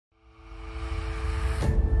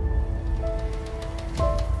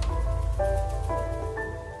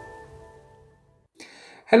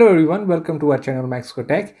Hello everyone, welcome to our channel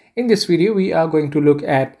MaxcoTec. In this video, we are going to look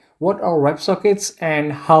at what are WebSockets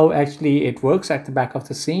and how actually it works at the back of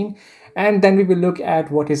the scene. And then we will look at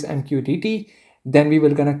what is MQTT. Then we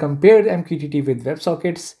will gonna compare the MQTT with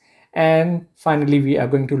WebSockets. And finally, we are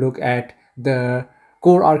going to look at the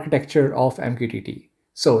core architecture of MQTT.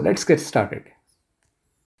 So let's get started.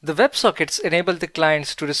 The WebSockets enable the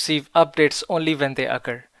clients to receive updates only when they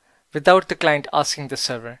occur, without the client asking the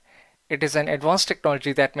server. It is an advanced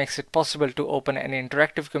technology that makes it possible to open an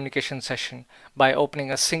interactive communication session by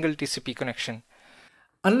opening a single TCP connection.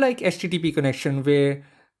 Unlike HTTP connection, where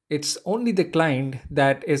it's only the client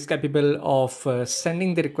that is capable of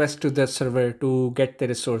sending the request to the server to get the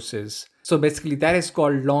resources. So basically that is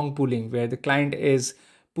called long pooling, where the client is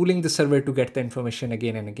pooling the server to get the information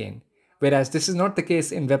again and again. Whereas this is not the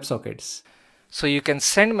case in WebSockets. So you can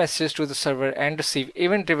send messages to the server and receive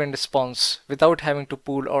event-driven response without having to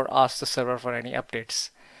pool or ask the server for any updates,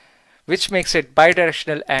 which makes it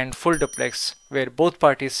bidirectional and full duplex, where both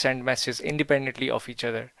parties send messages independently of each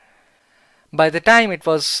other. By the time it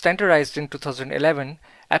was standardized in 2011,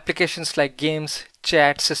 applications like games,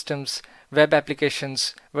 chat systems, web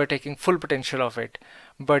applications were taking full potential of it,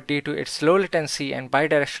 but due to its low latency and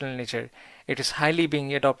bidirectional nature, it is highly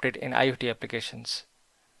being adopted in IoT applications.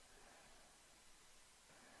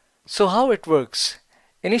 So how it works?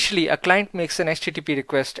 Initially, a client makes an HTTP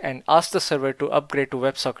request and asks the server to upgrade to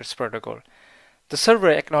WebSockets protocol. The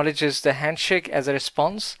server acknowledges the handshake as a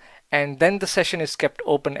response, and then the session is kept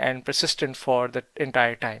open and persistent for the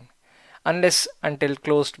entire time, until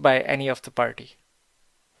closed by any of the party.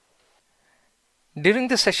 During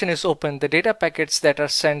the session is open, the data packets that are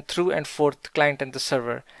sent through and forth the client and the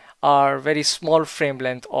server are very small frame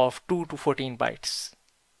length of 2 to 14 bytes.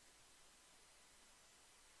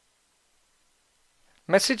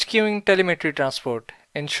 Message Queuing Telemetry Transport,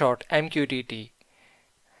 in short MQTT,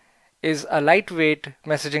 is a lightweight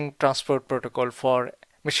messaging transport protocol for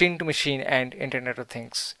machine-to-machine and Internet of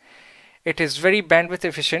Things. It is very bandwidth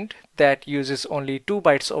efficient that uses only 2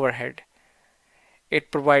 bytes overhead.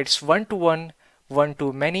 It provides one-to-one,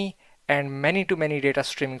 one-to-many, and many-to-many data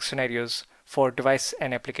streaming scenarios for device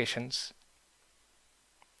and applications.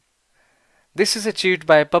 This is achieved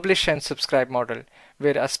by a publish and subscribe model,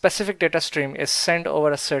 where a specific data stream is sent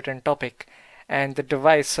over a certain topic, and the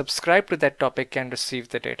device subscribed to that topic can receive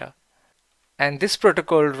the data. And this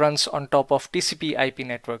protocol runs on top of TCP IP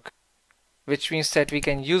network, which means that we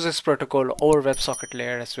can use this protocol over WebSocket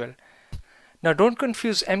layer as well. Now don't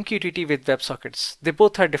confuse MQTT with WebSockets. They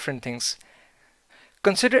both are different things.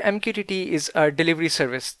 Consider MQTT is a delivery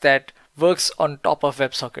service that works on top of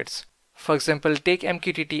WebSockets. For example, take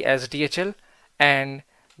MQTT as DHL, and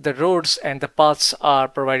the roads and the paths are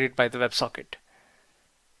provided by the WebSocket.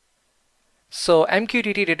 So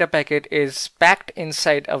MQTT data packet is packed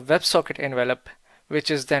inside a WebSocket envelope,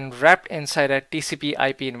 which is then wrapped inside a TCP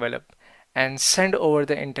IP envelope and sent over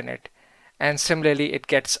the internet. And similarly, it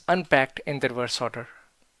gets unpacked in the reverse order.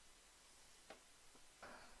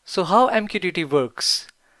 So how MQTT works?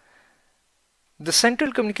 The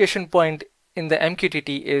central communication point in the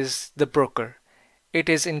MQTT is the broker. It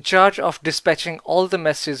is in charge of dispatching all the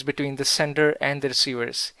messages between the sender and the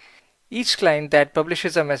receivers. Each client that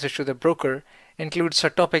publishes a message to the broker includes a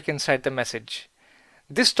topic inside the message.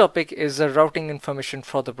 This topic is the routing information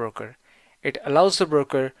for the broker. It allows the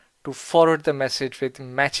broker to forward the message with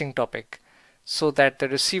matching topic so that the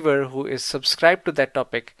receiver who is subscribed to that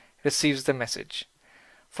topic receives the message.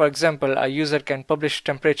 For example, a user can publish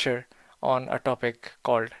temperature on a topic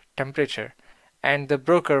called temperature, and the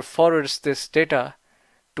broker forwards this data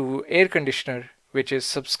to air conditioner, which is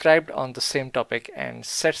subscribed on the same topic and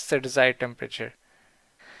sets the desired temperature.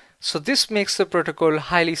 So this makes the protocol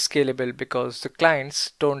highly scalable because the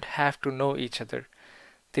clients don't have to know each other.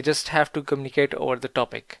 They just have to communicate over the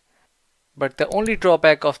topic. But the only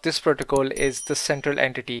drawback of this protocol is the central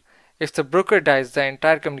entity. If the broker dies, the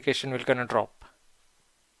entire communication will gonna drop.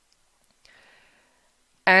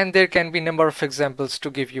 And there can be a number of examples to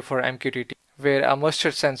give you for MQTT, where a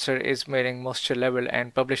moisture sensor is measuring moisture level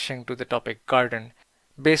and publishing to the topic garden,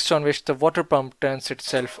 based on which the water pump turns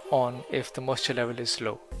itself on if the moisture level is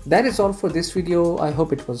low. That is all for this video. I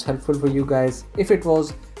hope it was helpful for you guys. If it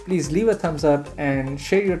was, please leave a thumbs up and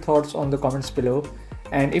share your thoughts on the comments below.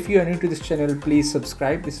 And if you are new to this channel, please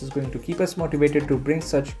subscribe. This is going to keep us motivated to bring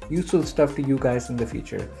such useful stuff to you guys in the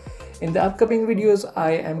future. In the upcoming videos,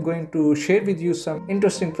 I am going to share with you some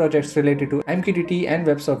interesting projects related to MQTT and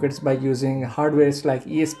WebSockets by using hardwares like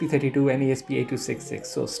ESP32 and ESP8266.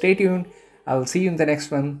 So stay tuned. I will see you in the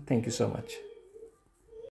next one. Thank you so much.